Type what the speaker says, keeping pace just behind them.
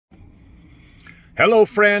Hello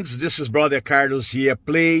friends, this is Brother Carlos here.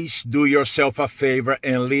 Please do yourself a favor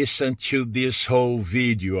and listen to this whole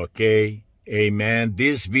video, okay? Amen.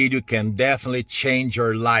 This video can definitely change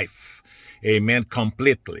your life. Amen.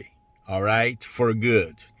 Completely. All right? For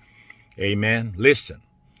good. Amen. Listen.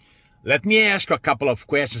 Let me ask you a couple of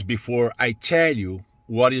questions before I tell you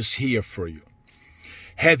what is here for you.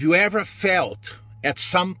 Have you ever felt at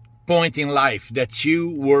some point in life that you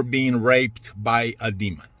were being raped by a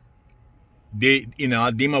demon?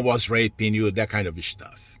 A demon was raping you, that kind of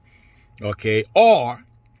stuff. Okay? Or,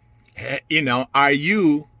 are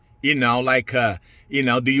you, do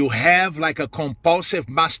you have like a compulsive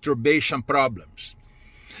masturbation problems?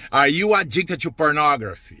 Are you addicted to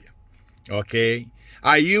pornography? Okay?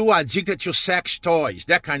 Are you addicted to sex toys?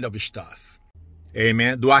 That kind of stuff.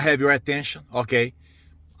 Amen. Do I have your attention? Okay.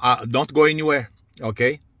 Don't go anywhere.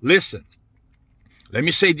 Okay? Listen. Let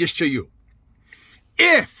me say this to you.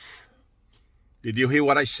 Did you hear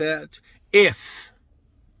what I said? If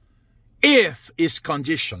is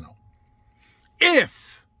conditional.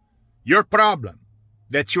 If your problem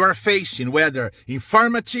that you are facing, whether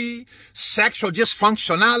infirmity, sexual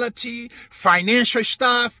dysfunctionality, financial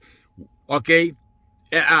stuff, okay,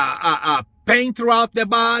 pain throughout the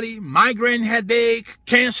body, migraine headache,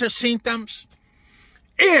 cancer symptoms,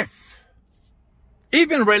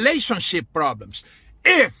 even relationship problems,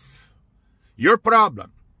 if your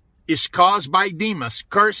problem is caused by demons,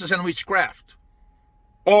 curses, and witchcraft,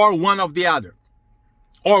 or one of the other,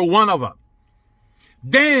 or one of them,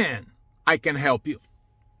 then I can help you.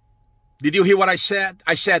 Did you hear what I said?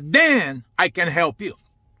 I said, then I can help you.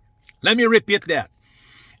 Let me repeat that.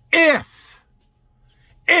 If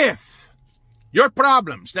your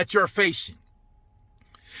problems that you're facing,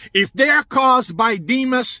 if they are caused by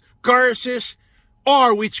demons, curses,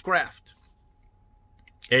 or witchcraft,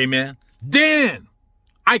 amen, then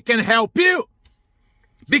I can help you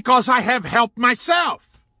because I have helped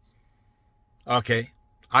myself. Okay.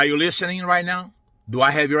 Are you listening right now? Do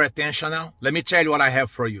I have your attention now? Let me tell you what I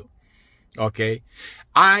have for you. Okay.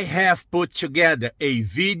 I have put together a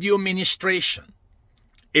video ministration.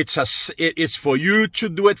 It's for you to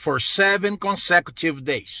do it for 7 consecutive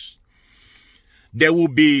days. There will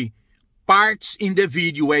be parts in the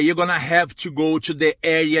video where you're going to have to go to the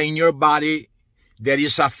area in your body that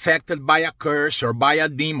is affected by a curse or by a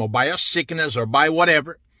demon or by a sickness or by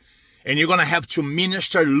whatever. And you're going to have to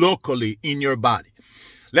minister locally in your body.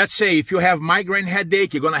 Let's say if you have migraine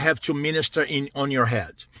headache, you're going to have to minister on your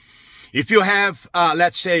head. If you have,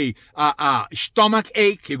 stomach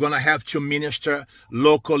ache, you're going to have to minister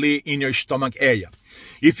locally in your stomach area.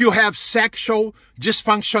 If you have sexual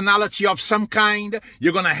dysfunctionality of some kind,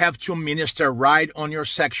 you're going to have to minister right on your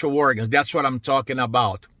sexual organs. That's what I'm talking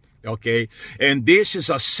about. Okay, and this is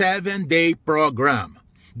a 7-day program.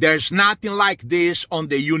 There's nothing like this on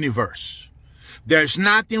the universe. There's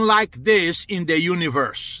nothing like this in the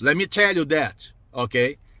universe. Let me tell you that.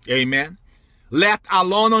 Okay, amen. Let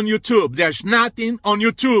alone on YouTube. There's nothing on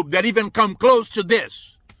YouTube that even come close to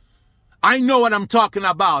this. I know what I'm talking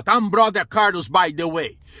about. I'm Brother Carlos, by the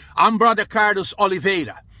way. I'm Brother Carlos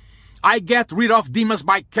Oliveira. I get rid of demons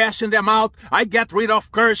by casting them out. I get rid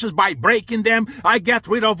of curses by breaking them. I get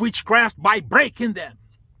rid of witchcraft by breaking them.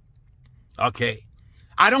 Okay.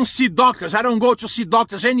 I don't see doctors. I don't go to see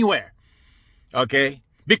doctors anywhere. Okay.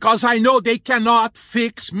 Because I know they cannot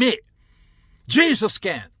fix me. Jesus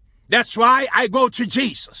can. That's why I go to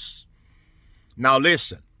Jesus. Now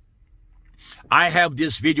listen. I have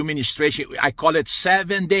this video ministration. I call it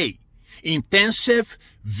 7-day intensive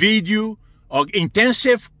video or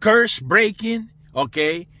intensive curse breaking,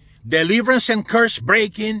 okay, deliverance and curse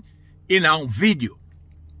breaking, video,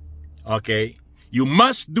 okay. You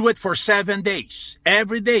must do it for 7 days,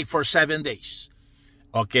 every day for 7 days,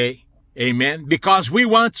 okay, amen, because we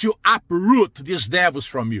want to uproot these devils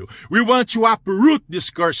from you. We want to uproot these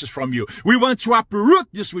curses from you. We want to uproot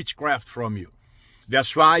this witchcraft from you.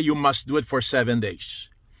 That's why you must do it for 7 days,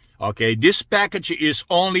 okay. This package is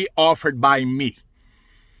only offered by me.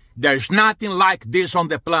 There's nothing like this on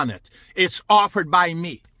the planet. It's offered by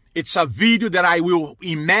me. It's a video that I will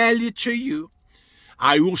email it to you.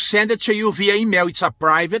 I will send it to you via email. It's a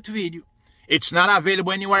private video. It's not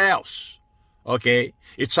available anywhere else. Okay?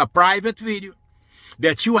 It's a private video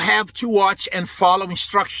that you have to watch and follow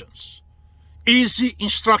instructions. Easy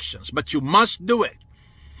instructions, but you must do it.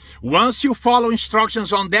 Once you follow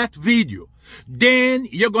instructions on that video, then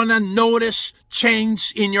you're gonna notice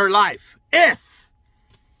change in your life. If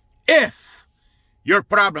your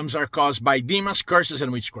problems are caused by demons, curses, and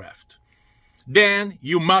witchcraft, then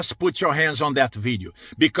you must put your hands on that video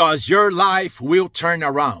because your life will turn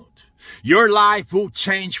around. Your life will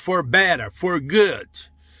change for better, for good.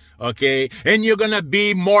 Okay? And you're going to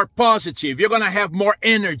be more positive. You're going to have more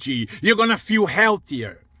energy. You're going to feel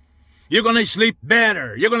healthier. You're going to sleep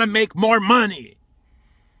better. You're going to make more money.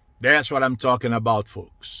 That's what I'm talking about,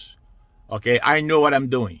 folks. Okay? I know what I'm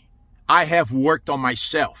doing. I have worked on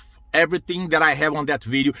myself. Everything that I have on that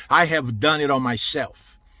video, I have done it on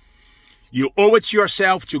myself. You owe it to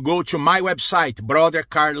yourself to go to my website,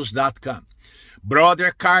 brothercarlos.com.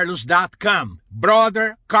 brothercarlos.com.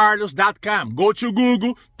 brothercarlos.com. Go to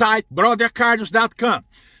Google, type brothercarlos.com.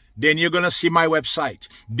 Then you're going to see my website.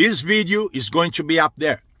 This video is going to be up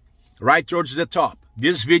there, right towards the top.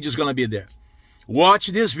 This video is going to be there. Watch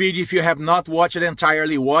this video. If you have not watched it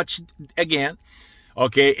entirely, watch it again.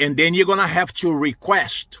 Okay, and then you're going to have to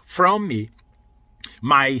request from me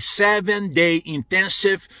my 7-day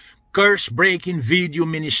intensive curse-breaking video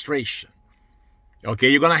ministration. Okay,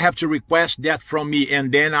 you're going to have to request that from me,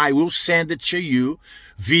 and then I will send it to you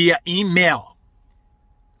via email.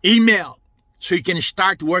 Email, so you can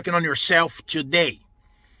start working on yourself today.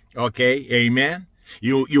 Okay, amen?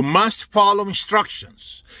 You must follow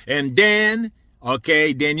instructions, and then...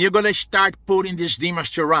 okay, then you're going to start putting these demons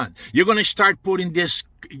to run. You're going to start breaking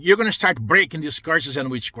these curses and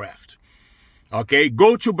witchcraft. Okay,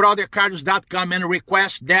 go to brothercarlos.com and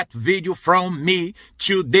request that video from me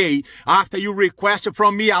today. After you request it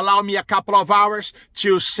from me, allow me a couple of hours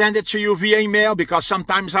to send it to you via email, because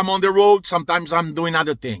sometimes I'm on the road, sometimes I'm doing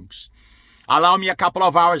other things. Allow me a couple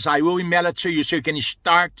of hours, I will email it to you so you can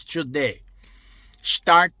start today.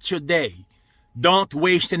 Start today. Don't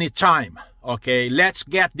waste any time. Okay, let's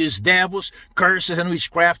get these devils, curses, and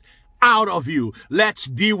witchcraft out of you. Let's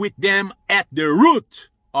deal with them at the root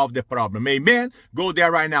of the problem. Amen? Go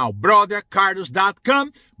there right now.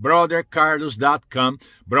 brothercarlos.com. brothercarlos.com.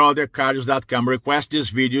 brothercarlos.com. Request this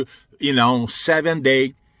video,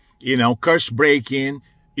 7-day, curse breaking,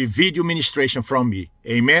 a video ministration from me.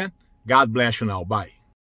 Amen? God bless you now. Bye.